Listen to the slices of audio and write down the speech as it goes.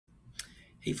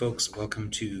Hey folks, welcome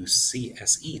to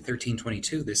CSE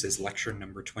 1322. This is lecture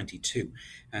number 22,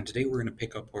 and today we're going to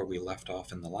pick up where we left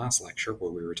off in the last lecture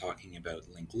where we were talking about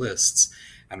linked lists,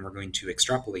 and we're going to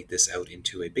extrapolate this out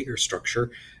into a bigger structure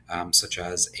such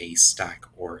as a stack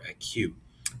or a queue.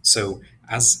 So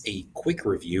as a quick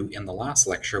review, in the last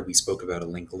lecture we spoke about a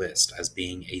linked list as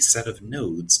being a set of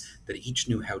nodes that each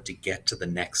knew how to get to the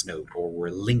next node or were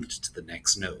linked to the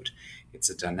next node. It's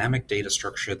a dynamic data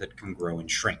structure that can grow and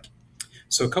shrink.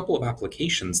 So a couple of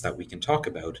applications that we can talk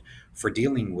about for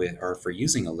dealing with or for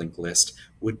using a linked list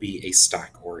would be a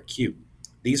stack or a queue.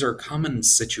 These are common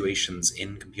situations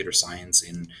in computer science,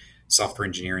 in software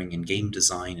engineering, in game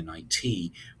design, in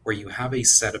IT, where you have a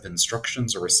set of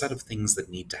instructions or a set of things that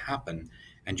need to happen,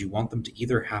 and you want them to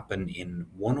either happen in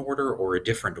one order or a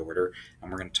different order, and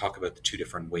we're going to talk about the two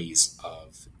different ways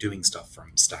of doing stuff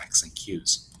from stacks and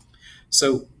queues.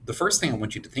 So the first thing I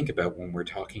want you to think about when we're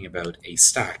talking about a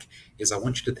stack is I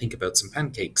want you to think about some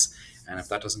pancakes. And if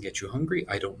that doesn't get you hungry,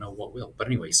 I don't know what will. But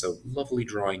anyway, so lovely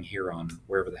drawing here on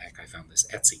wherever the heck I found this,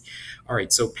 Etsy. All right,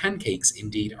 so pancakes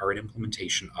indeed are an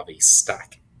implementation of a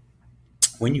stack.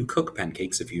 When you cook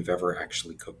pancakes, if you've ever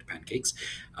actually cooked pancakes,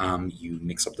 you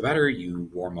mix up the batter, you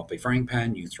warm up a frying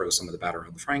pan, you throw some of the batter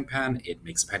on the frying pan, it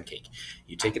makes a pancake.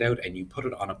 You take it out and you put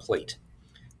it on a plate.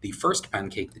 The first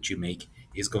pancake that you make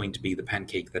is going to be the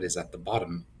pancake that is at the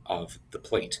bottom of the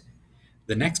plate.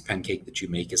 The next pancake that you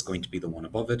make is going to be the one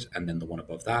above it, and then the one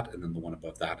above that, and then the one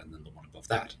above that, and then the one above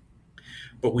that.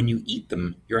 But when you eat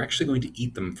them, you're actually going to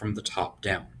eat them from the top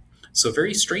down. So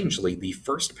very strangely, the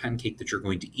first pancake that you're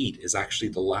going to eat is actually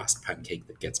the last pancake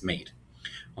that gets made.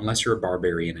 Unless you're a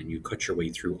barbarian and you cut your way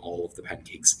through all of the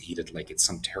pancakes, eat it like it's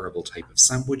some terrible type of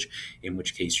sandwich, in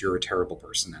which case you're a terrible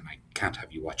person and I can't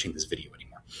have you watching this video anymore.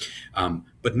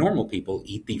 But normal people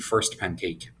eat the first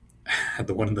pancake,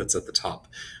 the one that's at the top,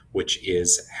 which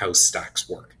is how stacks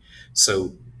work.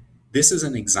 So this is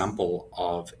an example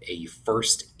of a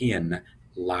first in,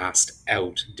 last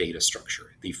out data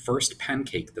structure. The first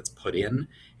pancake that's put in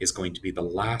is going to be the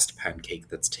last pancake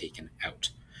that's taken out.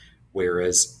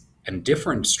 Whereas a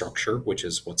different structure, which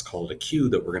is what's called a queue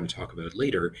that we're going to talk about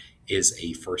later, is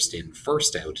a first in,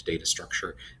 first out data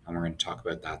structure, and we're going to talk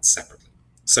about that separately.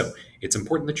 So it's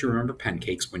important that you remember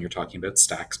pancakes when you're talking about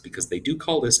stacks, because they do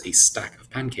call this a stack of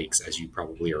pancakes, as you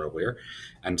probably are aware.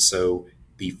 And so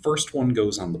the first one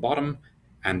goes on the bottom,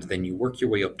 and then you work your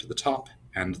way up to the top,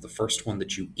 and the first one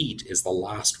that you eat is the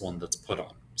last one that's put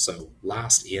on. So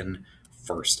last in,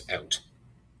 first out.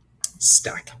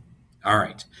 Stack. All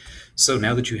right. So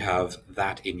now that you have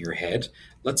that in your head,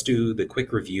 let's do the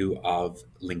quick review of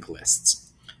linked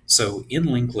lists. So in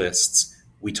linked lists,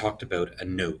 we talked about a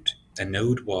node. A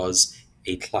node was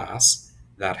a class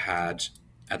that had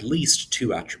at least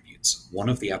two attributes. One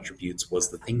of the attributes was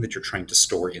the thing that you're trying to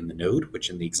store in the node, which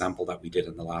in the example that we did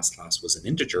in the last class was an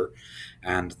integer.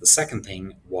 And the second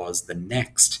thing was the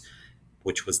next,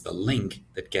 which was the link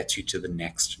that gets you to the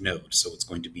next node. So it's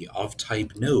going to be of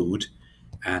type node,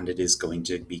 and it is going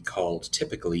to be called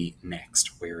typically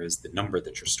next, whereas the number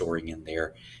that you're storing in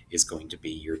there is going to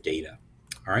be your data.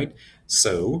 All right,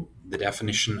 so the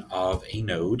definition of a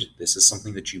node, this is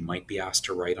something that you might be asked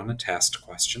to write on a test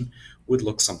question, would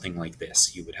look something like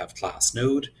this. You would have class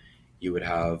node, you would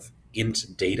have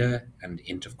int data, and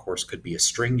int of course could be a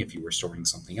string if you were storing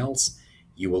something else.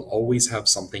 You will always have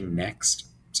something next,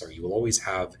 you will always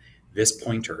have this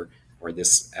pointer or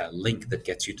this link that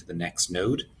gets you to the next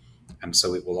node, and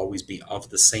so it will always be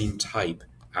of the same type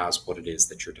as what it is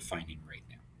that you're defining right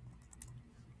now.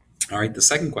 All right, the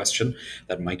second question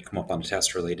that might come up on a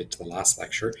test related to the last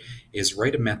lecture is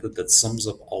write a method that sums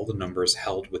up all the numbers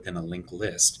held within a linked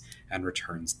list and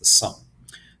returns the sum.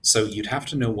 So you'd have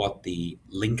to know what the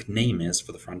link name is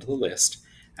for the front of the list,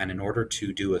 and in order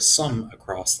to do a sum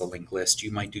across the linked list,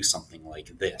 you might do something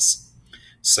like this.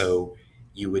 So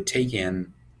you would take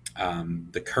in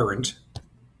the current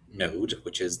node,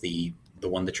 which is the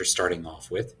one that you're starting off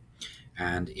with,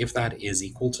 and if that is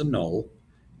equal to null,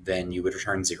 then you would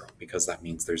return 0, because that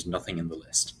means there's nothing in the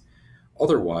list.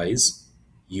 Otherwise,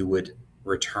 you would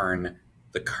return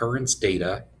the current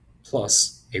data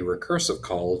plus a recursive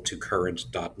call to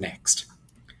current.next.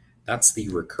 That's the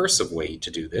recursive way to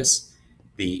do this.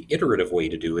 The iterative way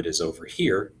to do it is over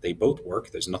here. They both work.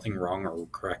 There's nothing wrong or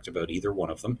correct about either one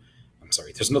of them.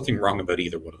 There's nothing wrong about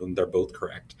either one of them. They're both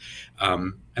correct.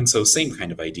 And so same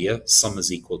kind of idea. Sum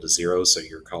is equal to 0, so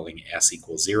you're calling s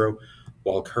equals 0.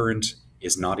 While current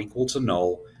is not equal to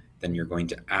null, then you're going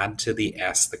to add to the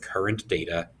s the current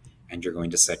data, and you're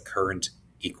going to set current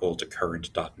equal to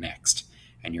current.next.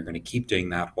 And you're going to keep doing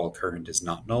that while current is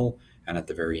not null, and at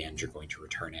the very end you're going to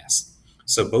return s.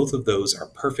 So both of those are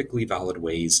perfectly valid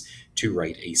ways to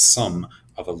write a sum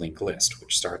of a linked list,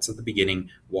 which starts at the beginning,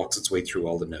 walks its way through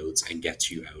all the nodes, and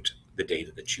gets you out the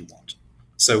data that you want.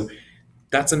 So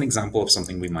that's an example of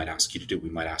something we might ask you to do. We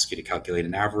might ask you to calculate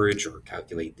an average or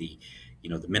calculate the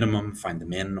minimum, find the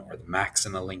min or the max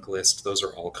in a linked list. Those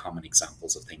are all common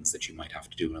examples of things that you might have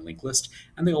to do in a linked list,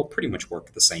 and they all pretty much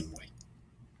work the same way.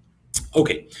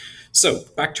 Okay, so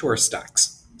back to our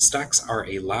stacks. Stacks are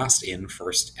a last in,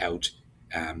 first out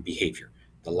behavior.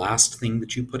 The last thing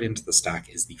that you put into the stack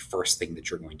is the first thing that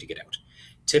you're going to get out.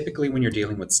 Typically, when you're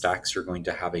dealing with stacks, you're going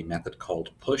to have a method called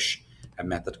push, a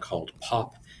method called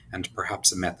pop, and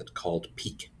perhaps a method called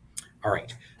peek. All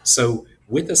right, so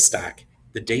with a stack,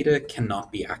 the data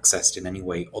cannot be accessed in any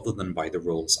way other than by the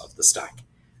rules of the stack.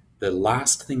 The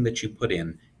last thing that you put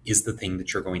in is the thing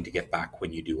that you're going to get back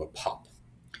when you do a pop.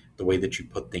 The way that you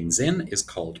put things in is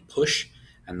called push,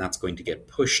 and that's going to get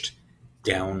pushed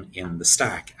down in the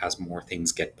stack. As more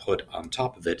things get put on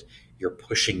top of it, you're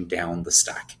pushing down the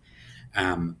stack.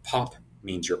 Pop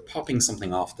means you're popping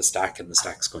something off the stack, and the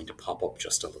stack's going to pop up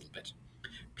just a little bit.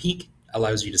 Peek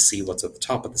allows you to see what's at the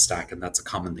top of the stack, and that's a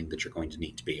common thing that you're going to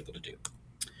need to be able to do.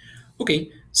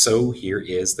 Okay, so here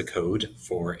is the code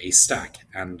for a stack,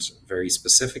 and very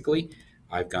specifically,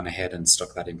 I've gone ahead and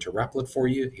stuck that into Replit for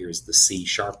you. Here's the C#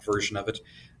 version of it,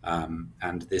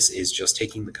 and this is just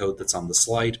taking the code that's on the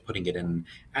slide, putting it in,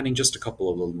 adding just a couple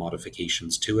of little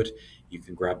modifications to it. You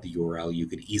can grab the URL. You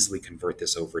could easily convert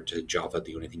this over to Java.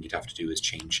 The only thing you'd have to do is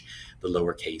change the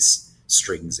lowercase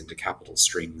strings into capital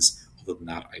strings. Other than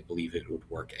that, I believe it would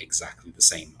work exactly the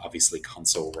same. Obviously,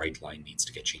 console write line needs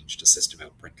to get changed to system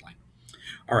out print line.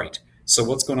 All right, so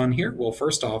what's going on here? Well,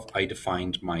 first off, I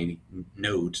defined my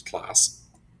node class.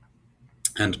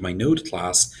 And my node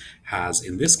class has,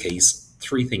 in this case,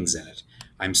 3 things in it.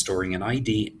 I'm storing an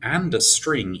ID and a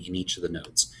string in each of the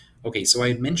nodes. Okay, so I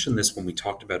had mentioned this when we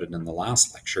talked about it in the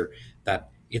last lecture, that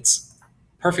it's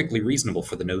perfectly reasonable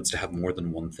for the nodes to have more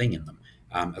than one thing in them.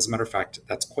 As a matter of fact,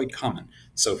 that's quite common.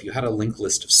 So if you had a linked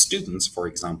list of students, for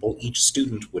example, each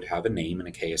student would have a name and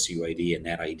a KSU ID, a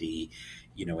net ID,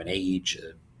 an age,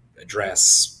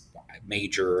 address,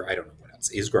 major, I don't know what else,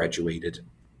 is graduated,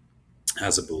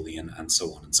 as a Boolean, and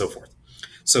so on and so forth.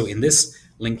 So in this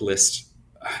linked list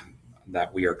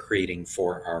that we are creating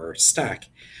for our stack,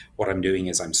 what I'm doing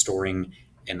is I'm storing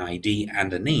an ID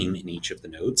and a name in each of the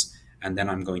nodes, and then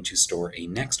I'm going to store a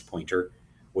next pointer,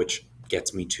 which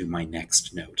gets me to my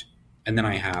next node. And then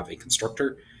I have a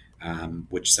constructor,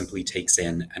 which simply takes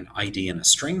in an ID and a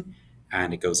string,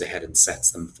 and it goes ahead and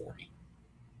sets them for me.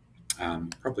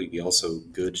 Probably be also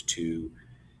good to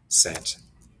set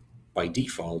by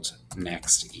default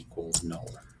next equals null,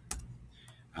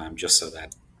 just so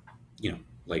that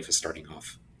life is starting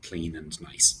off clean and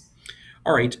nice.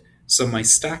 All right, so my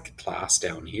stack class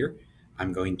down here,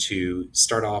 I'm going to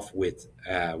start off with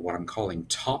what I'm calling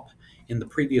top. In the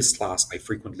previous class, I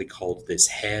frequently called this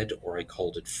head, or I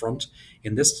called it front.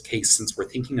 In this case, since we're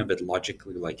thinking of it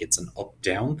logically like it's an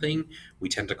up-down thing, we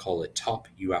tend to call it top.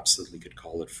 You absolutely could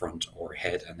call it front or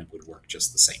head, and it would work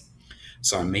just the same.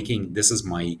 So I'm making, this is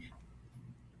my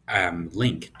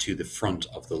link to the front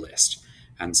of the list.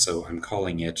 And so I'm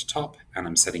calling it top, and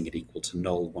I'm setting it equal to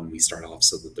null when we start off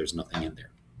so that there's nothing in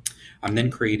there. I'm then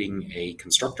creating a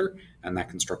constructor, and that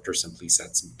constructor simply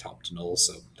sets top to null,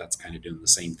 so that's kind of doing the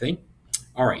same thing.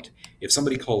 All right, if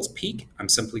somebody calls peek, I'm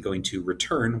simply going to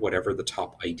return whatever the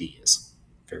top ID is.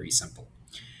 Very simple.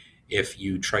 If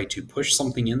you try to push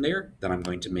something in there, then I'm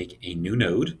going to make a new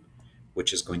node,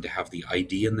 which is going to have the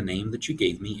ID and the name that you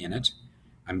gave me in it.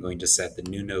 I'm going to set the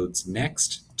new node's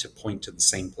next to point to the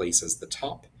same place as the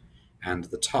top, and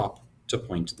the top to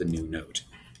point to the new node.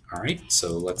 All right,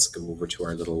 so let's go over to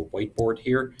our little whiteboard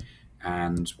here,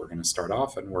 and we're going to start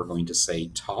off, and we're going to say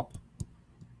top,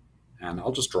 and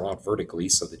I'll just draw it vertically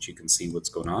so that you can see what's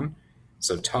going on.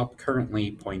 So top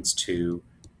currently points to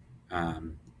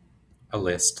a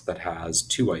list that has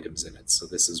 2 items in it. So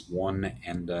this is 1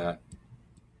 and and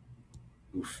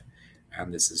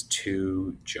this is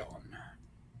 2 John.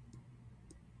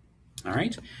 All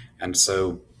right, and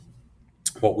so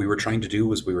what we were trying to do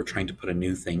was we were trying to put a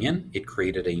new thing in. It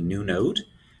created a new node.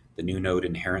 The new node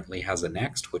inherently has a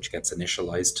next, which gets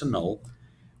initialized to null.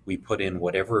 We put in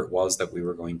whatever it was that we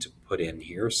were going to put in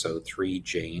here. So 3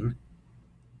 Jane.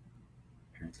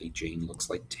 Apparently Jane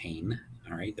looks like Tane.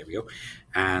 All right, there we go.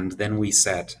 And then we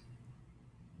set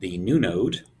the new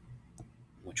node,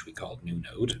 which we called new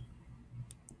node.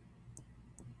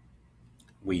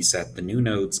 We set the new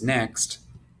node's next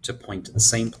to point to the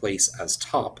same place as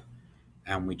top,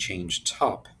 and we changed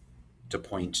top to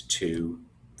point to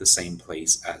the same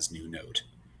place as new node.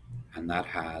 and that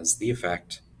has the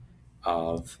effect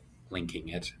of linking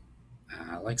it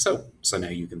like so. So now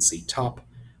you can see top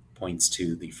points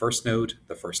to the first node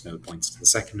points to the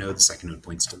second node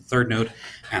points to the third node,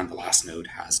 and the last node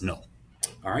has null.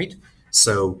 All right,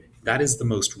 so that is the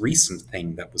most recent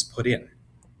thing that was put in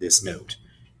this node.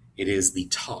 It is the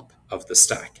top of the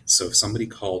stack. So if somebody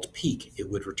called peak,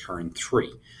 it would return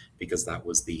 3 because that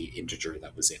was the integer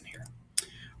that was in here.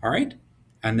 All right,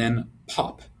 and then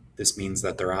pop. This means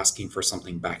that they're asking for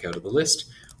something back out of the list.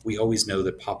 We always know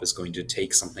that pop is going to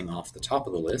take something off the top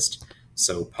of the list,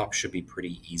 so pop should be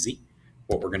pretty easy.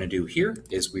 What we're going to do here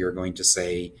is we are going to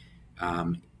say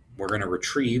we're going to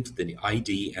retrieve the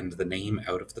ID and the name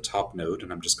out of the top node,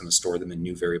 and I'm just going to store them in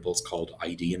new variables called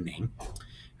ID and name.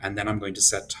 And then I'm going to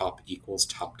set top equals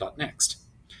top.next.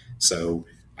 So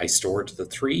I stored the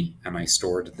 3 and I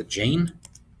stored the Jane,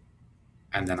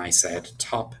 and then I said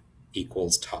top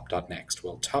equals top.next.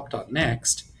 Well,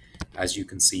 top.next, as you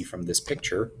can see from this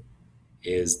picture,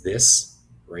 is this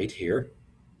right here.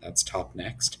 That's top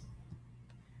next.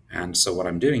 And so what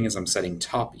I'm doing is I'm setting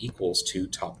top equals to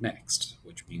top next,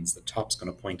 which means the top's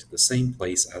going to point to the same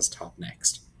place as top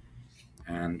next.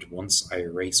 And once I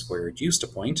erase where it used to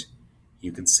point,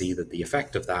 you can see that the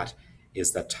effect of that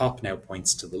is that top now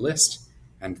points to the list,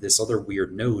 and this other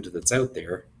weird node that's out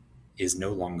there is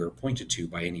no longer pointed to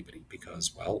by anybody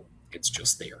because, well, it's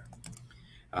just there.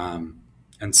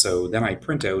 And so then I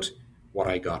print out what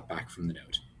I got back from the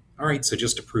node. All right, so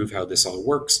just to prove how this all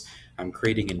works, I'm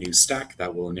creating a new stack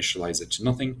that will initialize it to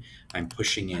nothing. I'm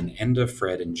pushing in Enda,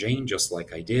 Fred, and Jane just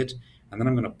like I did, and then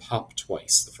I'm going to pop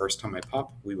twice. The first time I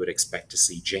pop, we would expect to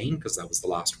see Jane because that was the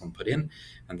last one put in,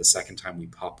 and the second time we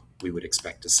pop, we would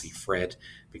expect to see Fred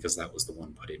because that was the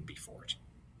one put in before it.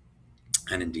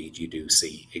 And indeed, you do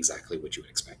see exactly what you would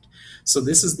expect. So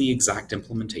this is the exact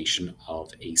implementation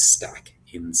of a stack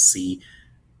in C#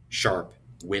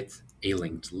 with a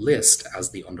linked list as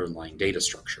the underlying data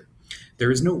structure. There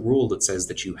is no rule that says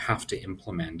that you have to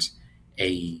implement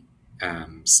a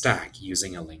stack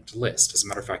using a linked list. As a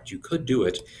matter of fact, you could do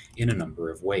it in a number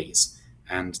of ways,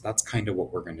 and that's kind of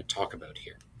what we're going to talk about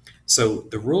here. So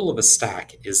the rule of a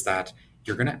stack is that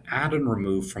you're going to add and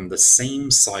remove from the same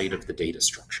side of the data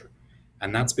structure.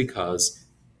 And that's because,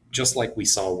 just like we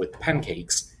saw with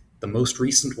pancakes, the most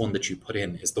recent one that you put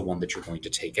in is the one that you're going to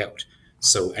take out.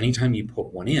 So anytime you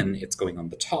put one in, it's going on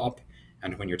the top,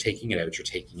 and when you're taking it out, you're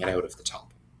taking it out of the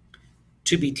top.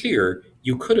 To be clear,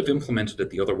 you could have implemented it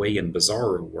the other way in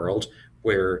Bizarro World,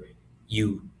 where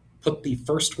you put the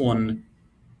first one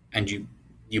and you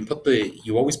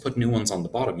always put new ones on the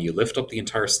bottom. You lift up the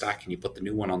entire stack and you put the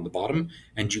new one on the bottom,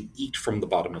 and you eat from the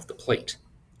bottom of the plate.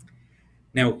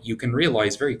 Now, you can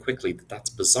realize very quickly that that's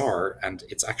bizarre, and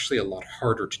it's actually a lot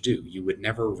harder to do. You would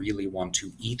never really want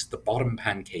to eat the bottom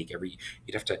pancake.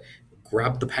 You'd have to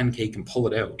grab the pancake and pull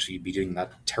it out. You'd be doing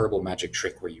that terrible magic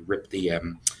trick where you rip the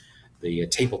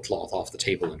tablecloth off the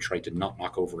table and try to not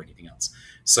knock over anything else.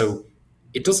 So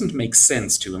it doesn't make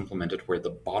sense to implement it where the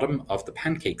bottom of the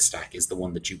pancake stack is the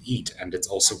one that you eat, and it's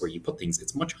also where you put things.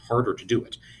 It's much harder to do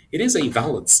it. It is a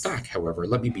valid stack, however.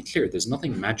 Let me be clear. There's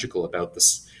nothing magical about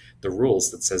the rules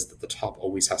that says that the top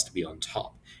always has to be on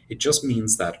top. It just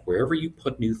means that wherever you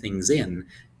put new things in,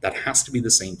 that has to be the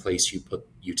same place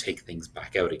you take things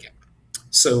back out again.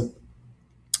 So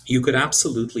you could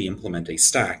absolutely implement a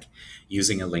stack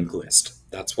using a linked list.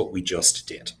 That's what we just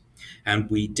did. And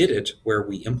we did it where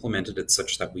we implemented it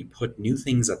such that we put new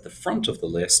things at the front of the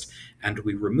list and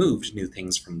we removed new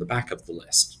things from the back of the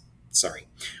list. Sorry,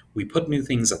 we put new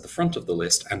things at the front of the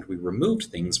list and we removed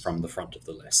things from the front of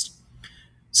the list.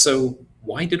 So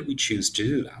why did we choose to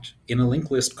do that? In a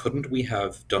linked list, couldn't we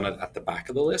have done it at the back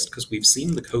of the list? Because we've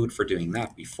seen the code for doing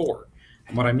that before.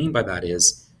 And what I mean by that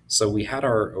is, so we had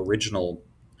our original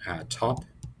top,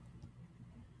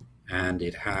 and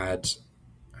it had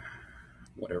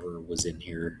whatever was in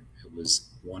here. It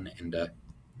was one Enda.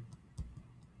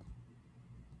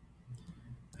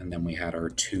 And then we had our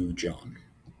 2 John.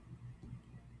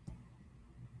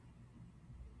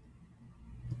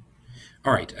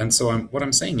 All right, and so what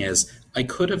I'm saying is I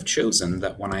could have chosen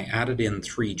that when I added in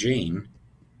 3 Jane,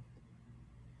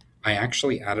 I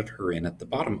actually added her in at the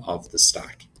bottom of the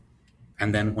stack.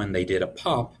 And then when they did a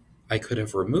pop, I could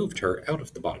have removed her out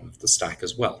of the bottom of the stack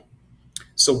as well.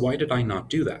 So why did I not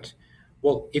do that?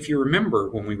 Well, if you remember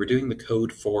when we were doing the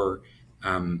code for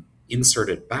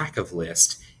inserted back of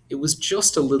list, it was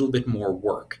just a little bit more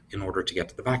work in order to get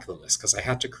to the back of the list because I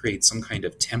had to create some kind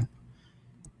of temp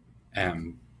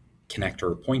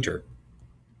connector pointer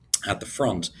at the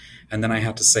front, and then I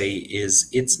had to say, is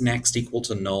its next equal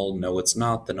to null? No, it's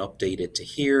not. Then update it to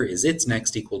here. Is its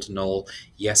next equal to null?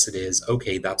 Yes, it is.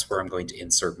 Okay, that's where I'm going to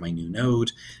insert my new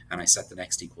node, and I set the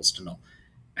next equals to null.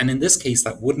 And in this case,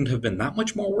 that wouldn't have been that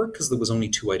much more work because there was only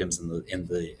 2 items in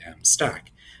the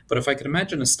stack. But if I could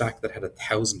imagine a stack that had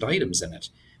 1,000 items in it,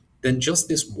 then just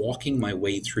this walking my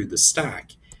way through the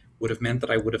stack would have meant that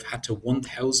I would have had to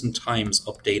 1,000 times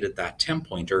updated that temp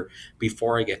pointer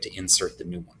before I get to insert the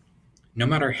new one. No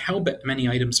matter how many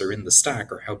items are in the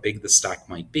stack or how big the stack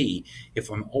might be, if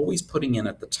I'm always putting in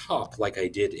at the top like I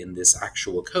did in this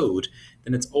actual code,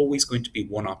 then it's always going to be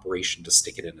one operation to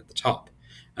stick it in at the top.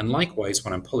 And likewise,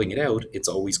 when I'm pulling it out, it's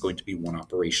always going to be one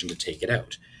operation to take it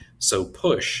out. So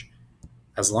push,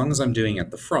 as long as I'm doing it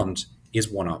at the front, is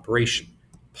one operation.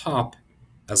 Pop,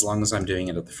 as long as I'm doing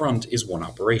it at the front, is one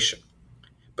operation.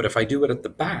 But if I do it at the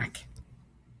back,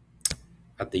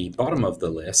 at the bottom of the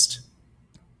list,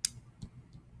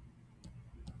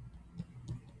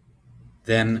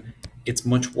 then it's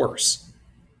much worse.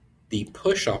 The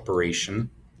push operation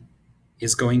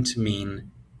is going to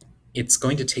mean it's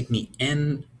going to take me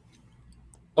n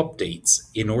updates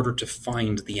in order to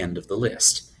find the end of the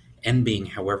list, n being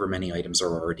however many items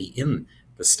are already in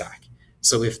the stack.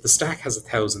 So if the stack has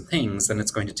 1,000 things, then it's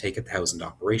going to take 1,000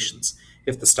 operations.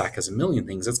 If the stack has 1,000,000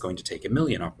 things, it's going to take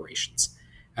 1,000,000 operations.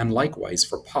 And likewise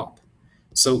for pop.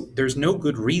 So there's no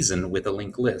good reason with a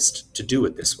linked list to do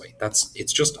it this way.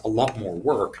 It's just a lot more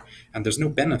work, and there's no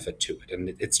benefit to it,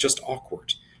 and it's just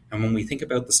awkward. And when we think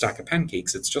about the stack of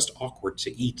pancakes, it's just awkward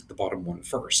to eat the bottom one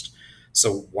first.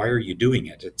 So why are you doing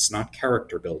it? It's not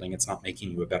character building. It's not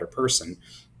making you a better person.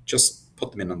 Just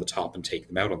put them in on the top and take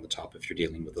them out on the top if you're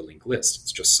dealing with a linked list.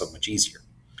 It's just so much easier.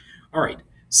 All right,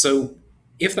 so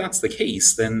if that's the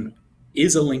case, then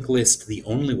is a linked list the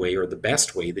only way or the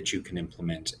best way that you can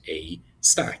implement a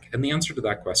stack? And the answer to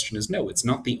that question is no, it's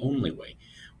not the only way.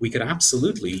 We could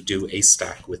absolutely do a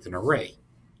stack with an array.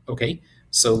 Okay,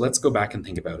 so let's go back and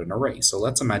think about an array. So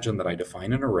let's imagine that I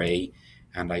define an array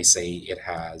and I say it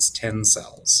has 10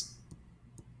 cells.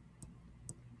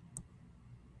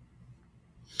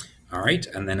 All right,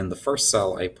 and then in the first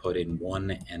cell I put in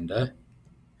 1 Enda,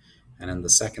 and in the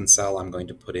second cell I'm going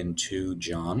to put in 2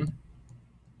 John.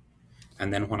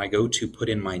 And then when I go to put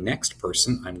in my next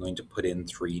person, I'm going to put in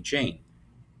 3 Jane.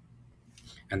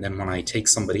 And then when I take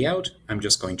somebody out, I'm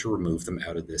just going to remove them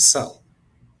out of this cell.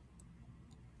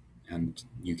 And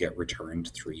you get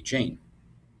returned 3 Jane.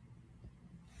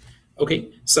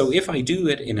 Okay, so if I do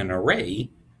it in an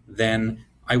array, then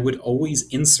I would always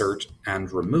insert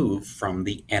and remove from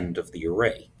the end of the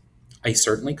array. I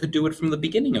certainly could do it from the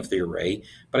beginning of the array,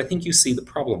 but I think you see the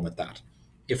problem with that.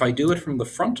 If I do it from the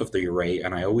front of the array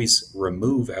and I always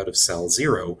remove out of cell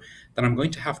 0, then I'm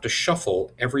going to have to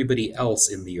shuffle everybody else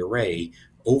in the array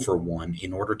over 1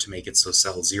 in order to make it so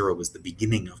cell 0 is the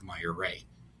beginning of my array.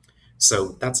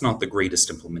 So that's not the greatest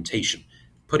implementation.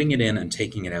 Putting it in and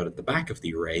taking it out at the back of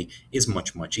the array is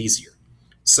much, much easier.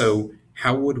 So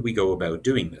how would we go about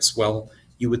doing this? Well,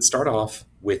 you would start off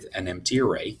with an empty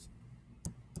array,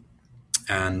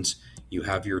 and you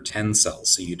have your 10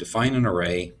 cells. So you define an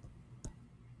array.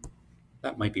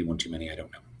 That might be one too many, I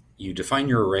don't know. You define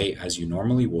your array as you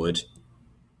normally would,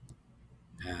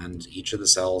 and each of the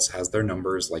cells has their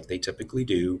numbers like they typically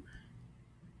do.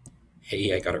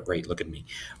 Hey, I got it right, look at me.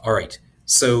 All right,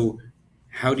 so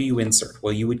how do you insert?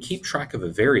 Well, you would keep track of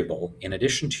a variable in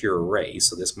addition to your array,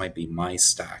 so this might be my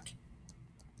stack,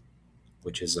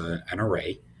 which is an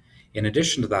array. In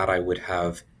addition to that, I would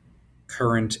have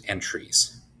current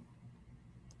entries.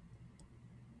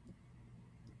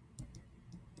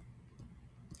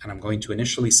 And I'm going to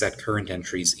initially set current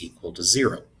entries equal to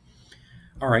 0.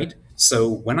 All right, so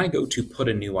when I go to put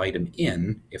a new item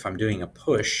in, if I'm doing a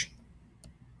push,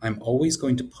 I'm always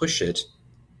going to push it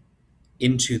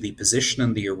into the position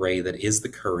in the array that is the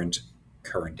current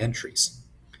entries.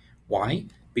 Why?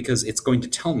 Because it's going to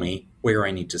tell me where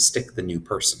I need to stick the new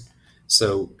person.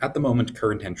 So at the moment,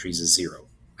 current entries is 0.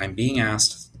 I'm being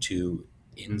asked to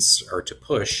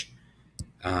push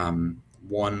 1,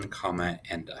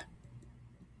 Enda.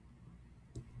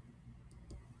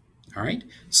 All right,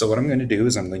 so what I'm going to do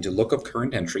is I'm going to look up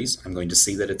current entries. I'm going to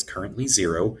see that it's currently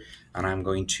 0, and I'm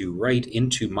going to write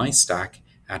into my stack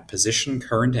at position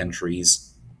current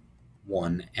entries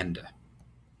 1 Enda.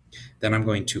 Then I'm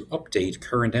going to update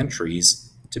current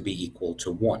entries to be equal to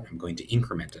 1. I'm going to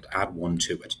increment it, add 1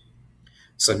 to it.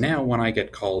 So now when I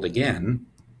get called again,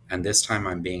 and this time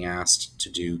I'm being asked to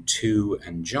do 2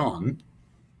 and John,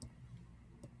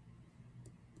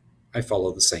 I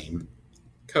follow the same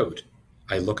code.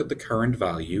 I look at the current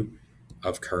value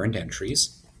of current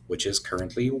entries, which is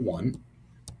currently 1,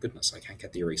 goodness, I can't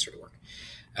get the eraser to work.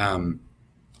 And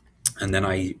then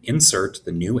I insert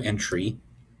the new entry,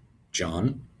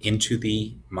 John, into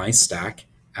my stack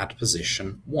at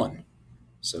position 1.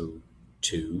 So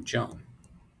to John.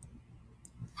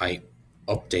 I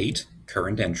update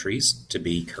current entries to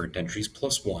be current entries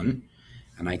plus 1,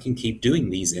 and I can keep doing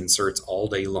these inserts all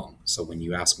day long. So when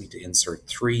you ask me to insert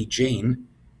 3 Jane,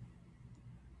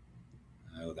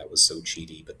 oh, that was so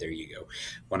cheaty, but there you go.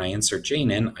 When I insert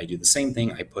Jane in, I do the same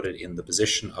thing. I put it in the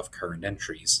position of current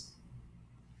entries,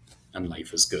 and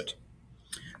life is good.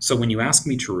 So when you ask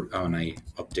me to, and I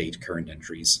update current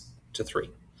entries to 3.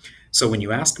 So when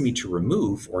you ask me to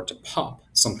remove or to pop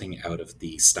something out of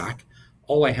the stack,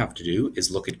 all I have to do is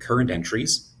look at current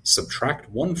entries, subtract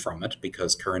 1 from it,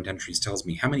 because current entries tells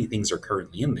me how many things are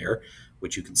currently in there,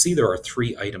 which you can see there are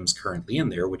 3 items currently in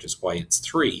there, which is why it's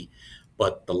 3.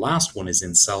 But the last one is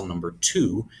in cell number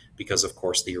 2, because of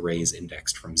course the array is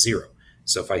indexed from 0.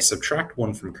 So if I subtract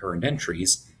 1 from current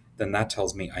entries, then that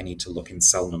tells me I need to look in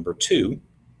cell number 2.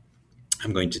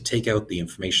 I'm going to take out the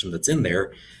information that's in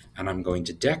there, and I'm going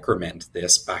to decrement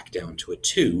this back down to a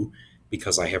 2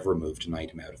 because I have removed an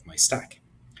item out of my stack.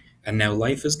 And now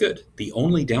life is good. The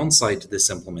only downside to this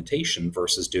implementation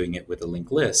versus doing it with a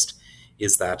linked list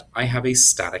is that I have a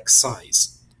static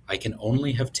size. I can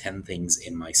only have 10 things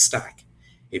in my stack.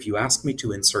 If you ask me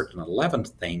to insert an 11th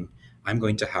thing, I'm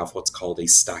going to have what's called a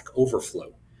stack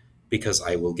overflow, because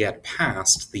I will get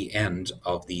past the end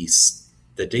of the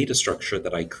data structure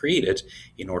that I created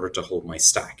in order to hold my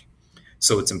stack.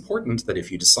 So it's important that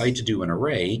if you decide to do an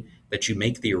array, that you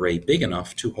make the array big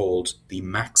enough to hold the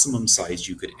maximum size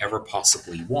you could ever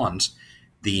possibly want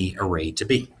the array to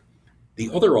be. The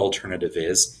other alternative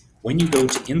is when you go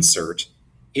to insert,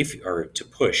 or to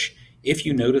push, if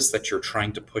you notice that you're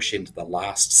trying to push into the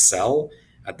last cell,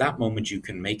 at that moment you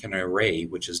can make an array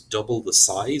which is double the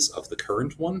size of the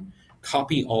current one,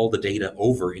 copy all the data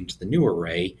over into the new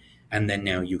array, and then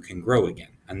now you can grow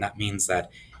again. And that means that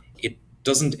it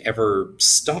doesn't ever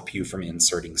stop you from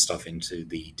inserting stuff into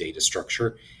the data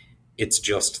structure. It's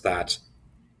just that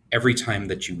every time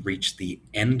that you reach the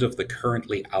end of the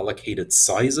currently allocated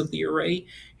size of the array,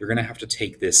 you're going to have to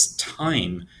take this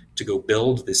time to go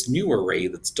build this new array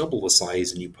that's double the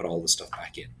size, and you put all the stuff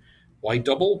back in. Why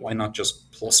double? Why not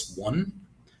just plus 1?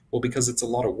 Well, because it's a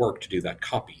lot of work to do that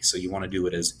copy, so you want to do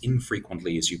it as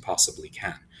infrequently as you possibly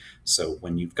can. So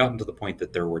when you've gotten to the point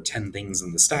that there were 10 things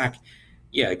in the stack,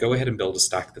 yeah, go ahead and build a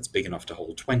stack that's big enough to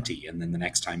hold 20, and then the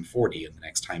next time 40, and the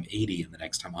next time 80, and the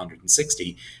next time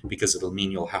 160, because it'll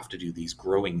mean you'll have to do these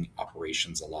growing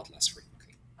operations a lot less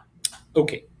frequently.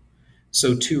 Okay,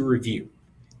 so to review,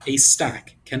 a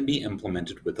stack can be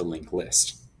implemented with a linked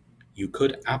list. You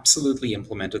could absolutely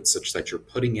implement it such that you're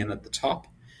putting in at the top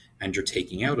and you're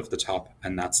taking out of the top,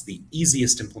 and that's the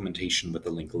easiest implementation with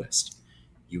a linked list.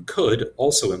 You could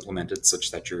also implement it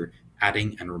such that you're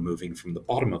adding and removing from the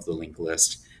bottom of the linked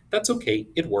list. That's okay,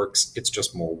 it works, it's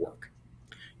just more work.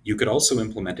 You could also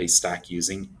implement a stack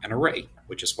using an array,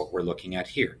 which is what we're looking at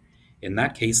here. In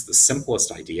that case, the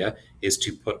simplest idea is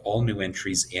to put all new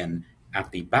entries in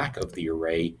at the back of the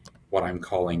array, what I'm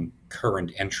calling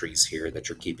current entries here that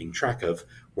you're keeping track of,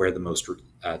 where the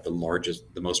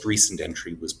most recent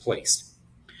entry was placed.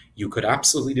 You could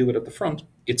absolutely do it at the front,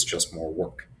 it's just more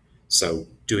work. So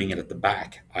doing it at the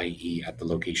back, i.e. at the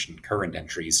location current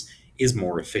entries, is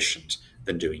more efficient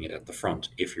than doing it at the front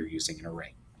if you're using an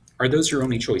array. Are those your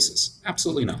only choices?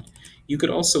 Absolutely not. You could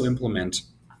also implement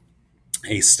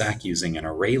a stack using an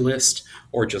array list,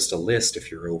 or just a list if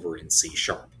you're over in C#.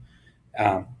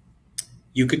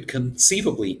 You could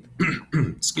conceivably,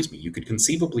 you could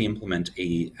conceivably implement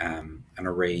a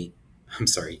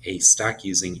stack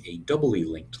using a doubly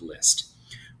linked list,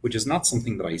 which is not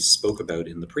something that I spoke about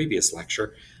in the previous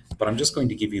lecture, but I'm just going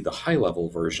to give you the high-level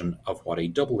version of what a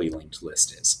doubly linked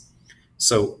list is.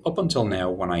 So up until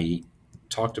now, when I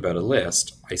talked about a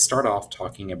list, I start off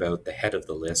talking about the head of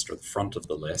the list or the front of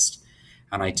the list,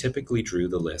 and I typically drew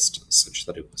the list such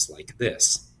that it was like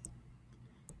this.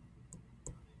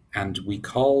 And we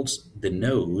called the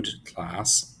node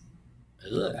class,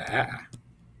 let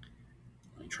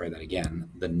me try that again,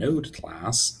 the node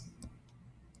class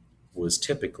was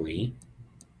typically,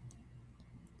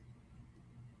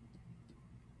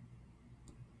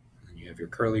 and you have your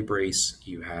curly brace,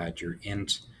 you had your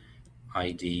int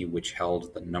ID, which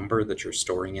held the number that you're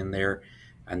storing in there,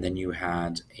 and then you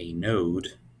had a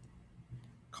node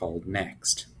called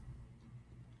next,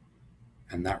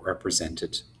 and that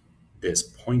represented this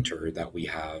pointer that we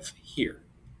have here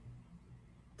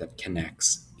that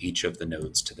connects each of the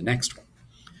nodes to the next one.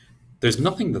 There's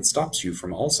nothing that stops you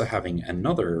from also having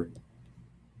another,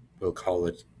 we'll call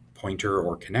it pointer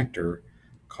or connector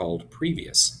called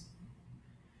previous.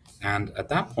 And at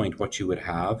that point, what you would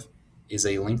have is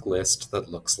a linked list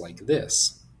that looks like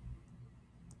this.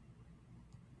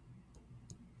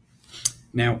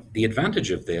 Now, the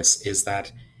advantage of this is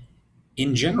that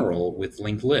in general, with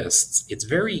linked lists, it's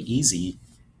very easy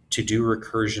to do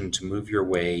recursion to move your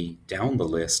way down the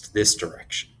list this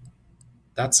direction.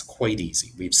 That's quite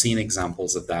easy. We've seen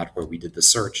examples of that where we did the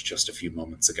search just a few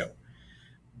moments ago.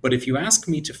 But if you ask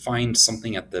me to find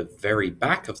something at the very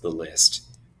back of the list,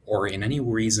 or in any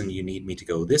reason you need me to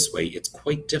go this way, it's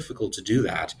quite difficult to do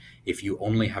that if you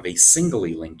only have a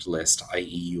singly linked list, i.e.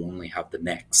 you only have the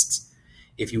nexts.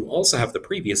 If you also have the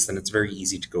previous, then it's very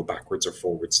easy to go backwards or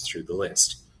forwards through the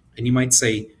list. And you might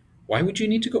say, why would you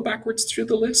need to go backwards through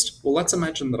the list? Well, let's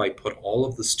imagine that I put all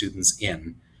of the students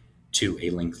in to a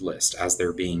linked list as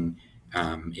they're being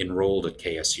enrolled at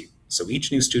KSU. So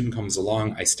each new student comes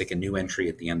along, I stick a new entry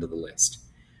at the end of the list.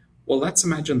 Well, let's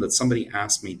imagine that somebody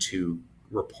asked me to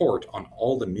report on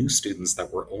all the new students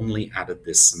that were only added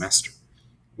this semester.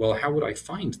 Well, how would I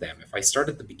find them? If I start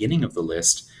at the beginning of the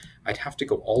list, I'd have to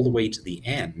go all the way to the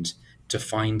end to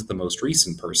find the most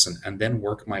recent person and then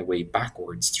work my way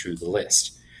backwards through the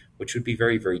list, which would be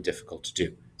very, very difficult to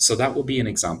do. So that will be an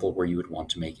example where you would want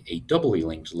to make a doubly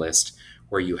linked list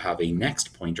where you have a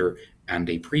next pointer and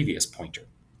a previous pointer.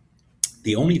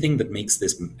 The only thing that makes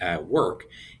this work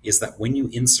is that when you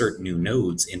insert new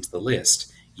nodes into the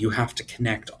list, you have to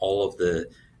connect all of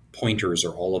the pointers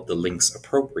or all of the links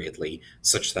appropriately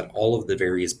such that all of the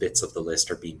various bits of the list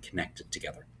are being connected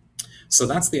together. So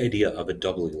that's the idea of a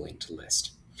doubly linked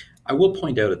list. I will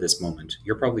point out at this moment,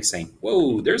 you're probably saying,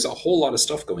 whoa, there's a whole lot of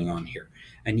stuff going on here.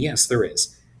 And yes, there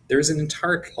is. There is an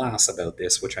entire class about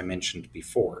this, which I mentioned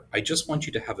before. I just want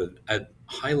you to have a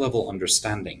high-level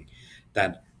understanding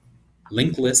that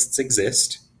linked lists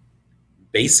exist.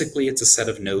 Basically, it's a set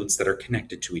of nodes that are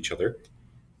connected to each other.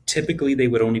 Typically, they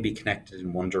would only be connected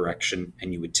in one direction,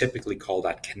 and you would typically call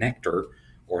that connector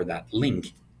or that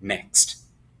link next.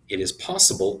 It is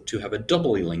possible to have a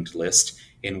doubly linked list,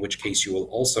 in which case you will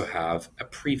also have a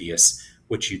previous,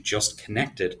 which you just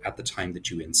connected at the time that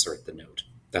you insert the node.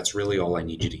 That's really all I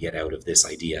need you to get out of this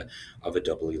idea of a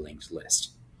doubly linked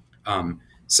list.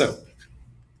 So,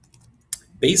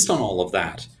 based on all of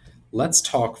that, let's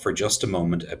talk for just a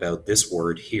moment about this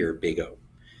word here, big O.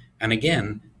 And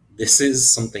again, this is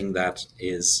something that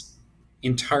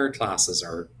entire classes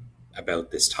are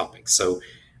about this topic. So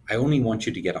I only want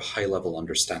you to get a high-level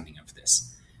understanding of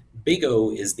this. Big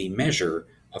O is the measure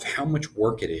of how much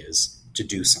work it is to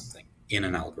do something in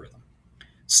an algorithm.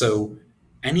 So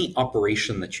any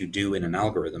operation that you do in an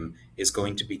algorithm is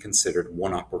going to be considered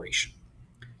one operation.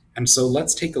 And so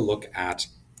let's take a look at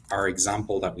our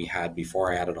example that we had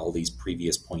before I added all these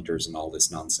previous pointers and all this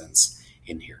nonsense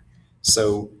in here.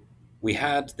 So we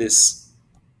had this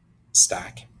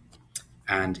stack,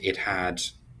 and it had,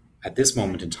 at this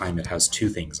moment in time, it has two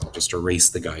things. I'll just erase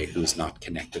the guy who's not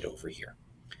connected over here.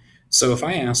 So if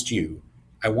I asked you,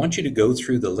 I want you to go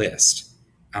through the list,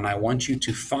 and I want you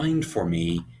to find for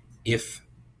me if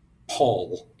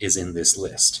Paul is in this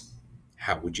list.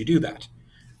 How would you do that?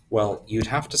 Well, you'd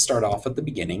have to start off at the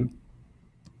beginning.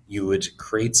 You would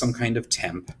create some kind of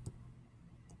temp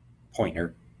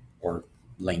pointer or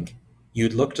link.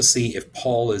 You'd look to see if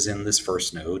Paul is in this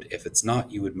first node. If it's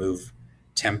not, you would move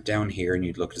temp down here, and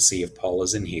you'd look to see if Paul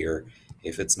is in here.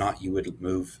 If it's not, you would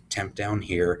move temp down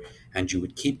here, and you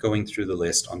would keep going through the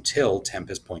list until temp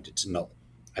is pointed to null.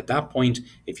 At that point,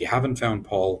 if you haven't found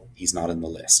Paul, he's not in the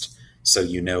list. So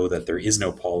you know that there is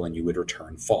no Paul, and you would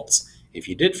return false. If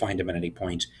you did find him at any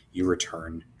point, you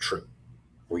return true,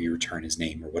 or you return his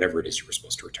name, or whatever it is you were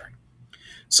supposed to return.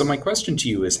 So my question to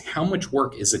you is, how much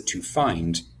work is it to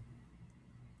find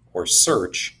or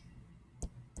search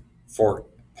for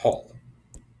Paul?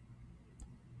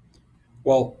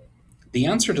 Well, the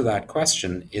answer to that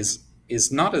question is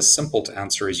not as simple to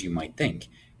answer as you might think,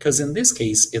 because in this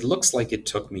case, it looks like it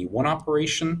took me one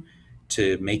operation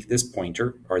to make this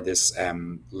pointer or this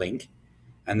link,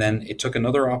 and then it took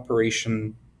another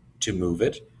operation to move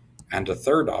it, and a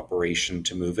third operation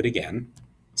to move it again.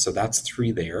 So that's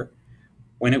 3 there.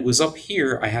 When it was up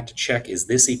here, I had to check, is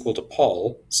this equal to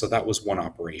Paul? So that was one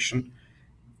operation.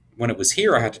 When it was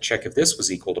here, I had to check if this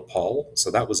was equal to Paul.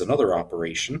 So that was another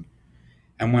operation.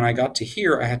 And when I got to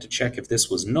here, I had to check if this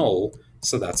was null.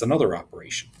 So that's another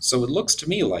operation. So it looks to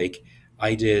me like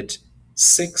I did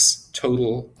 6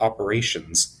 total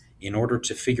operations in order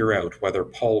to figure out whether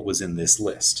Paul was in this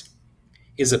list.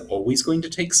 Is it always going to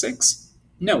take 6?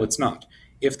 No, it's not.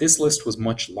 If this list was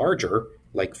much larger,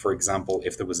 like for example,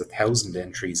 if there was 1,000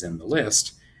 entries in the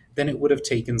list, then it would have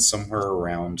taken somewhere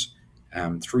around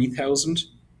 3,000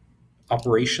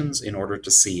 operations in order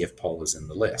to see if Paul is in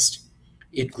the list.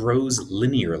 It grows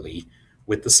linearly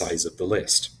with the size of the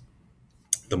list.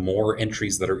 The more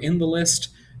entries that are in the list,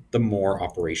 the more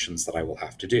operations that I will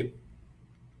have to do.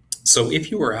 So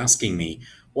if you were asking me,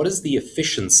 what is the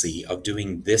efficiency of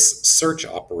doing this search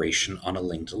operation on a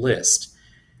linked list?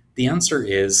 The answer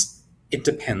is, it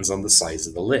depends on the size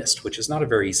of the list, which is not a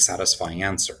very satisfying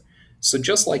answer. So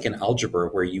just like in algebra,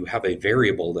 where you have a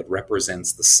variable that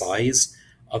represents the size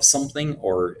of something,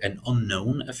 or an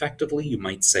unknown effectively, you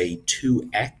might say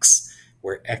 2x,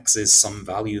 where x is some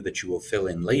value that you will fill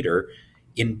in later.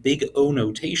 In big O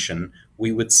notation,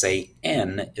 we would say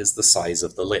n is the size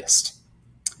of the list.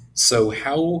 So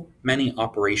how many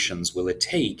operations will it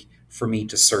take for me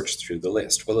to search through the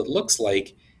list? Well, it looks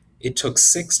like it took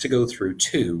 6 to go through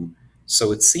 2,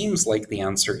 so it seems like the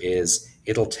answer is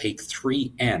it'll take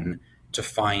 3n to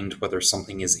find whether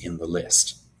something is in the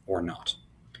list or not.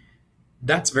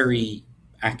 That's very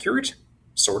accurate,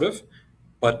 sort of,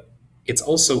 but it's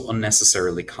also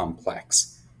unnecessarily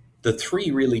complex. The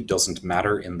 3 really doesn't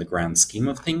matter in the grand scheme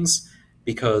of things,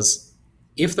 because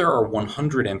if there are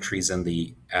 100 entries in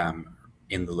the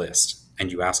list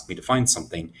and you ask me to find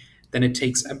something, then it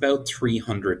takes about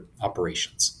 300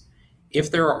 operations. If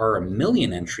there are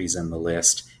 1,000,000 entries in the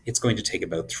list, it's going to take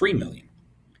about 3 million.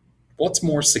 What's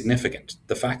more significant,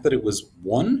 the fact that it was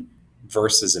 1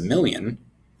 versus 1,000,000,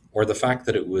 or the fact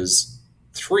that it was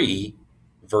 3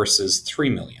 versus 3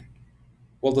 million?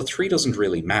 Well, the 3 doesn't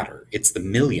really matter. It's the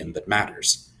million that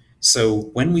matters.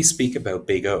 So when we speak about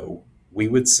big O, we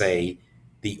would say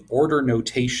the order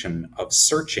notation of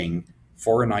searching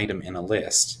for an item in a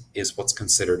list is what's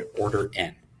considered order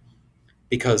n.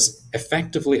 Because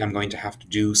effectively, I'm going to have to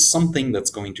do something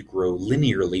that's going to grow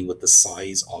linearly with the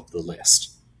size of the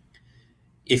list.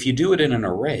 If you do it in an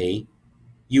array,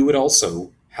 you would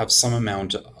also have some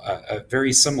amount, a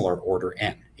very similar order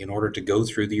n. In order to go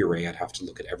through the array, I'd have to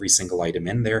look at every single item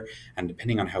in there, and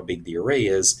depending on how big the array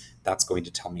is, that's going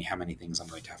to tell me how many things I'm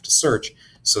going to have to search.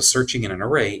 So searching in an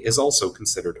array is also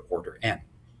considered order n.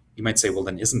 You might say, well,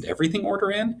 then isn't everything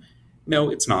order n? No,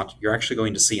 it's not. You're actually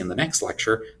going to see in the next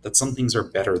lecture that some things are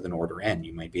better than order n.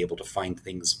 You might be able to find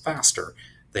things faster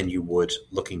than you would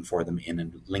looking for them in a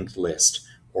linked list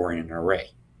or in an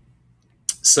array.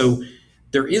 So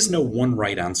there is no one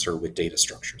right answer with data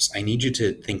structures. I need you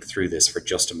to think through this for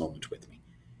just a moment with me.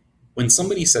 When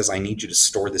somebody says, I need you to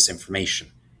store this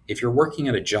information, if you're working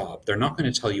at a job, they're not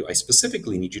going to tell you, I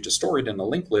specifically need you to store it in a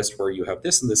linked list where you have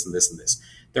this and this and this and this.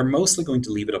 They're mostly going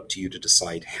to leave it up to you to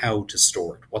decide how to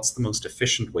store it. What's the most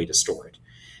efficient way to store it?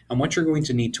 And what you're going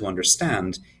to need to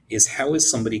understand is, how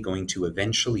is somebody going to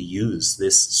eventually use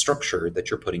this structure that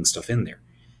you're putting stuff in there?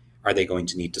 Are they going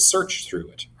to need to search through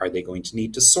it? Are they going to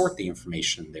need to sort the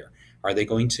information in there? Are they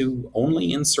going to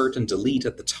only insert and delete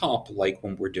at the top, like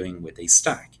when we're doing with a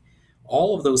stack?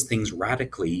 All of those things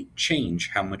radically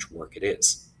change how much work it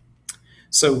is.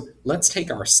 So let's take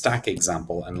our stack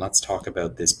example and let's talk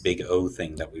about this big O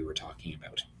thing that we were talking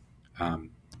about,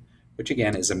 which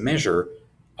again is a measure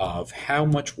of how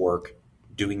much work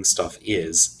doing stuff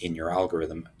is in your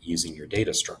algorithm using your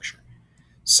data structure.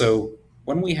 So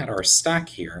when we had our stack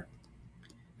here,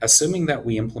 assuming that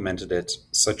we implemented it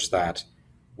such that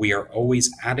we are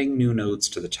always adding new nodes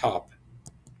to the top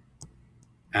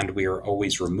and we are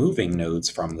always removing nodes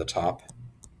from the top,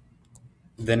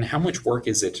 then how much work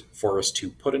is it for us to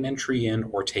put an entry in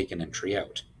or take an entry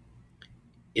out?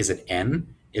 Is it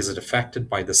n? Is it affected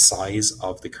by the size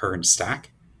of the current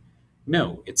stack?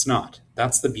 No, it's not.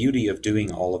 That's the beauty of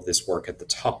doing all of this work at the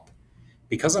top.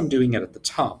 Because I'm doing it at the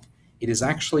top, it is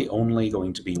actually only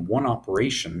going to be one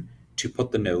operation to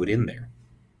put the node in there,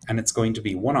 and it's going to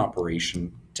be one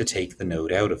operation to take the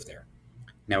node out of there.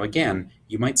 Now again,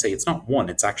 you might say it's not one,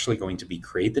 it's actually going to be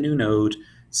create the new node,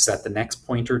 set the next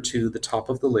pointer to the top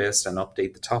of the list, and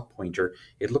update the top pointer.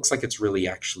 It looks like it's really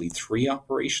actually 3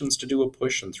 operations to do a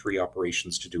push and 3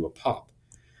 operations to do a pop,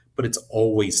 but it's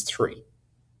always 3.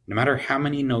 No matter how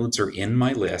many nodes are in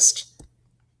my list,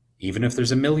 even if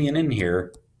there's 1,000,000 in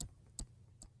here,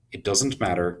 it doesn't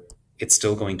matter, it's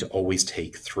still going to always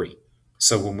take 3.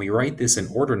 So when we write this in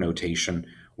order notation,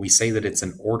 we say that it's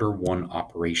an order 1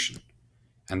 operation.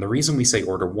 And the reason we say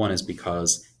order 1 is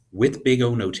because with big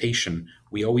O notation,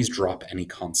 we always drop any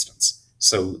constants.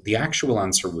 So the actual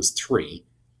answer was 3,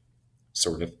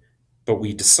 sort of, but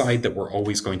we decide that we're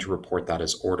always going to report that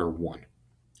as order 1.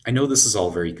 I know this is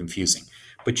all very confusing,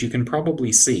 but you can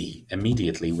probably see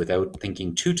immediately, without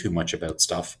thinking too much about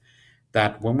stuff,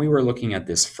 that when we were looking at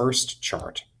this first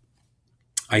chart,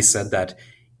 I said that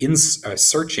in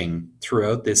searching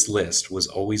throughout this list was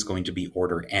always going to be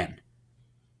order n.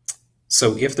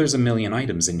 So if there's a million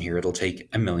items in here, it'll take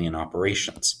a million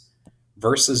operations.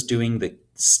 Versus doing the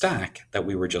stack that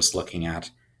we were just looking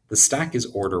at, the stack is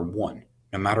order 1,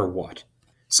 no matter what.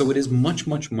 So it is much,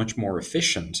 much, much more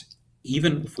efficient,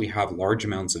 even if we have large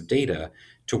amounts of data,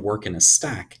 to work in a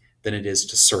stack than it is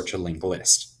to search a linked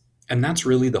list. And that's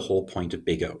really the whole point of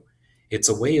Big O. It's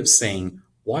a way of saying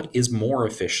what is more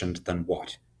efficient than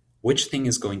what. Which thing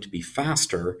is going to be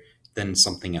faster than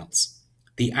something else?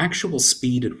 The actual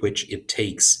speed at which it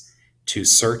takes to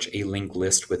search a linked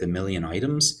list with a million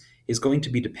items is going to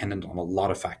be dependent on a lot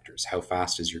of factors. How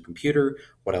fast is your computer?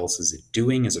 What else is it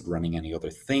doing? Is it running any other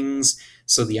things?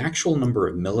 So the actual number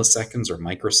of milliseconds or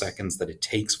microseconds that it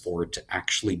takes for it to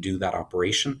actually do that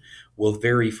operation will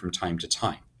vary from time to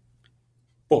time.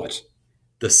 But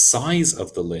the size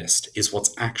of the list is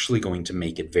what's actually going to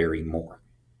make it vary more.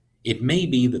 It may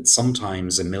be that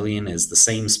sometimes a million is the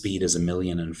same speed as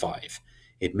 1,000,005.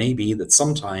 It may be that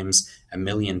sometimes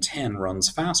 1,000,010 runs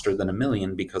faster than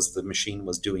 1,000,000 because the machine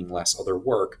was doing less other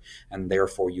work and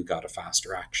therefore you got a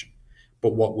faster action.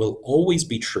 But what will always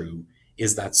be true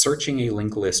is that searching a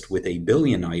linked list with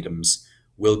 1,000,000,000 items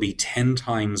will be 10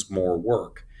 times more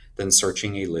work than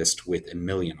searching a list with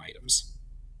 1,000,000 items.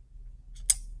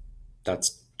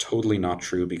 That's totally not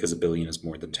true because 1,000,000,000 is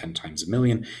more than 10 times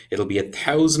 1,000,000. It'll be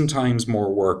 1,000 times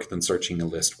more work than searching a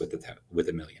list with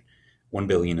 1,000,000.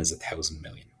 1,000,000,000 is 1,000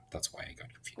 million. That's why I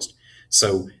got confused.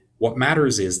 So what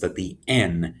matters is that the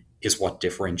n is what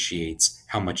differentiates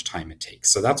how much time it takes.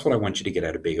 So that's what I want you to get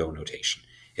out of Big O notation.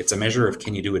 It's a measure of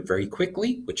can you do it very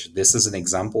quickly, which this is an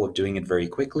example of doing it very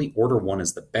quickly. Order 1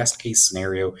 is the best case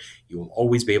scenario. You will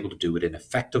always be able to do it in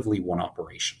effectively one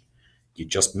operation. You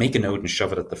just make a note and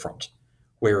shove it at the front.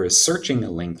 Whereas searching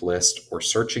a linked list or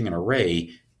searching an array,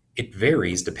 it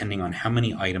varies depending on how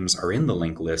many items are in the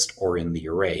linked list or in the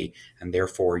array, and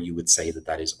therefore you would say that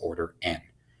that is order n,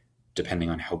 depending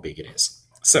on how big it is.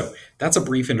 So that's a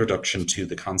brief introduction to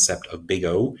the concept of Big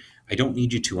O. I don't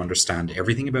need you to understand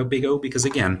everything about Big O because,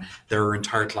 again, there are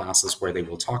entire classes where they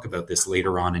will talk about this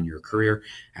later on in your career,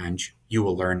 and you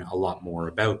will learn a lot more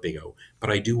about Big O. But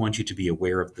I do want you to be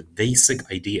aware of the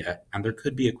basic idea, and there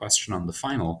could be a question on the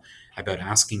final about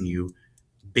asking you,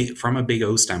 from a Big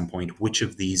O standpoint, which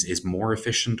of these is more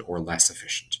efficient or less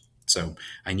efficient. So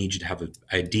I need you to have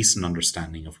a decent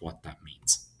understanding of what that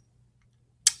means.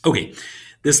 Okay,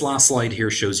 this last slide here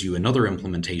shows you another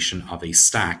implementation of a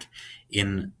stack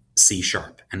in C#.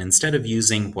 And instead of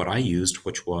using what I used,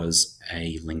 which was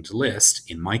a linked list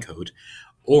in my code,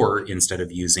 or instead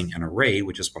of using an array,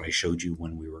 which is what I showed you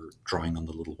when we were drawing on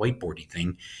the little whiteboardy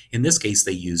thing, in this case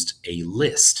they used a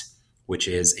list, which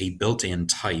is a built-in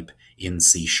type in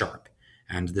C#.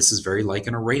 And this is very like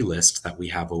an array list that we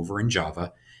have over in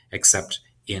Java, except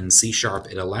in C#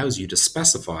 it allows you to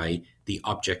specify the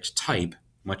object type,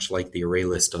 much like the array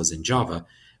list does in Java,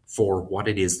 for what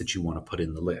it is that you want to put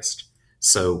in the list.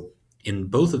 So in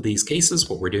both of these cases,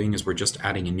 what we're doing is we're just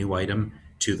adding a new item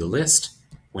to the list.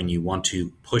 When you want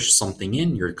to push something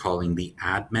in, you're calling the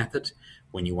add method.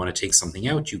 When you want to take something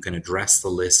out, you can address the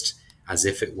list as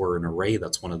if it were an array.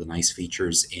 That's one of the nice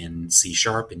features in C#.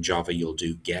 In Java, you'll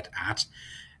do get at,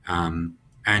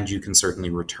 and you can certainly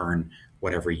return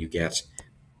whatever you get.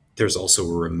 There's also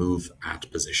a remove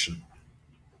at position,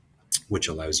 which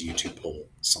allows you to pull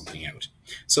something out.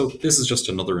 So this is just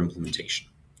another implementation.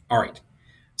 All right,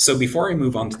 so before I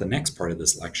move on to the next part of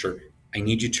this lecture, I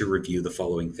need you to review the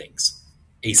following things.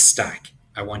 A stack.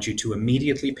 I want you to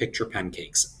immediately picture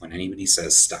pancakes when anybody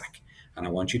says stack. And I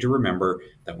want you to remember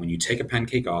that when you take a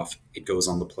pancake off, it goes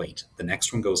on the plate. The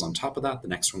next one goes on top of that, the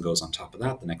next one goes on top of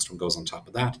that, the next one goes on top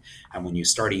of that. And when you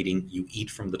start eating, you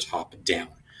eat from the top down.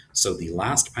 So the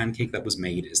last pancake that was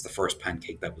made is the first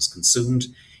pancake that was consumed.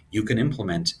 You can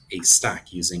implement a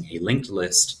stack using a linked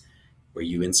list where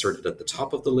you insert it at the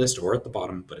top of the list or at the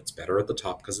bottom, but it's better at the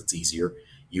top because it's easier.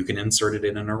 You can insert it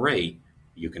in an array.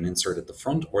 You can insert it at the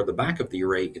front or the back of the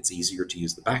array. It's easier to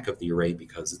use the back of the array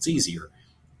because it's easier.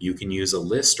 You can use a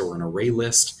list or an array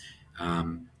list,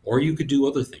 or you could do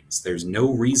other things. There's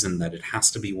no reason that it has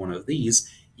to be one of these.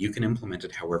 You can implement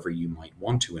it however you might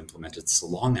want to implement it, so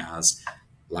long as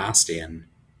last in,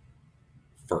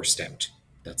 first out.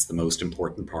 That's the most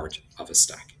important part of a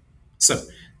stack. So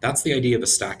that's the idea of a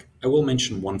stack. I will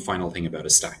mention one final thing about a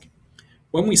stack.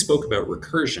 When we spoke about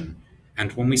recursion,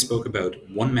 and when we spoke about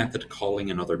one method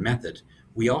calling another method,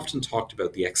 we often talked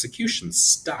about the execution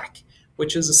stack,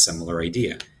 which is a similar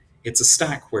idea. It's a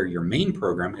stack where your main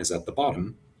program is at the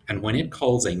bottom, and when it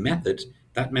calls a method,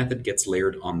 that method gets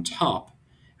layered on top,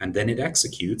 and then it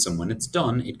executes, and when it's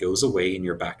done, it goes away and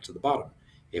you're back to the bottom.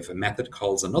 If a method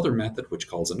calls another method, which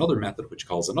calls another method, which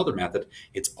calls another method,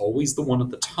 it's always the one at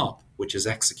the top which is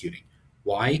executing.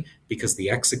 Why? Because the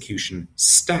execution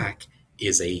stack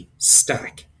is a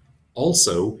stack.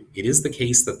 Also, it is the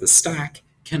case that the stack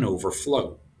can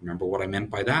overflow. Remember what I meant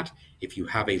by that? If you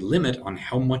have a limit on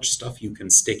how much stuff you can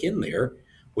stick in there,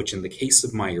 which in the case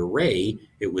of my array,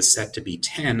 it was set to be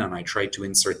 10 and I tried to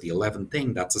insert the 11th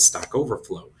thing, that's a stack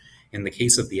overflow. In the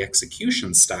case of the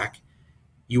execution stack,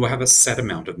 you have a set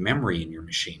amount of memory in your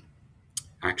machine.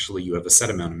 Actually, you have a set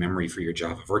amount of memory for your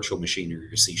Java virtual machine or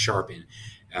your C#.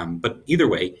 But either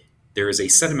way, there is a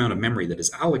set amount of memory that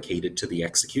is allocated to the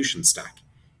execution stack.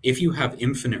 If you have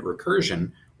infinite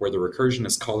recursion, where the recursion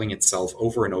is calling itself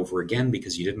over and over again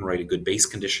because you didn't write a good base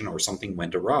condition or something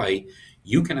went awry,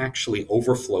 you can actually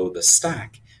overflow the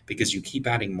stack because you keep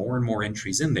adding more and more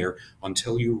entries in there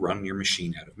until you run your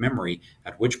machine out of memory,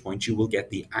 at which point you will get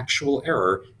the actual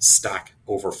error, stack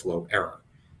overflow error.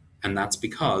 And that's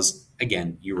because,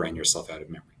 again, you ran yourself out of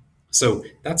memory. So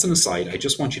that's an aside. I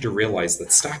just want you to realize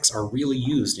that stacks are really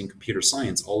used in computer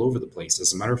science all over the place.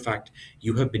 As a matter of fact,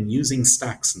 you have been using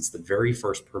stacks since the very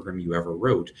first program you ever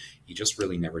wrote. You just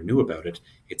really never knew about it.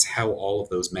 It's how all of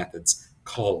those methods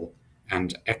call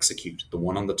and execute. The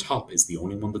one on the top is the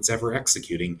only one that's ever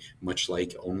executing, much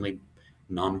like only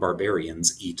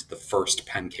non-barbarians eat the first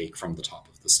pancake from the top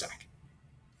of the stack.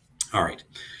 All right,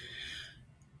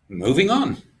 moving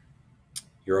on.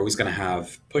 You're always going to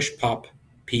have push, pop,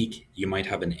 peek. You might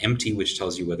have an empty, which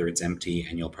tells you whether it's empty,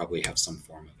 and you'll probably have some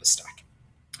form of a stack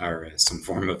or some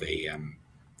form of a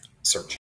search.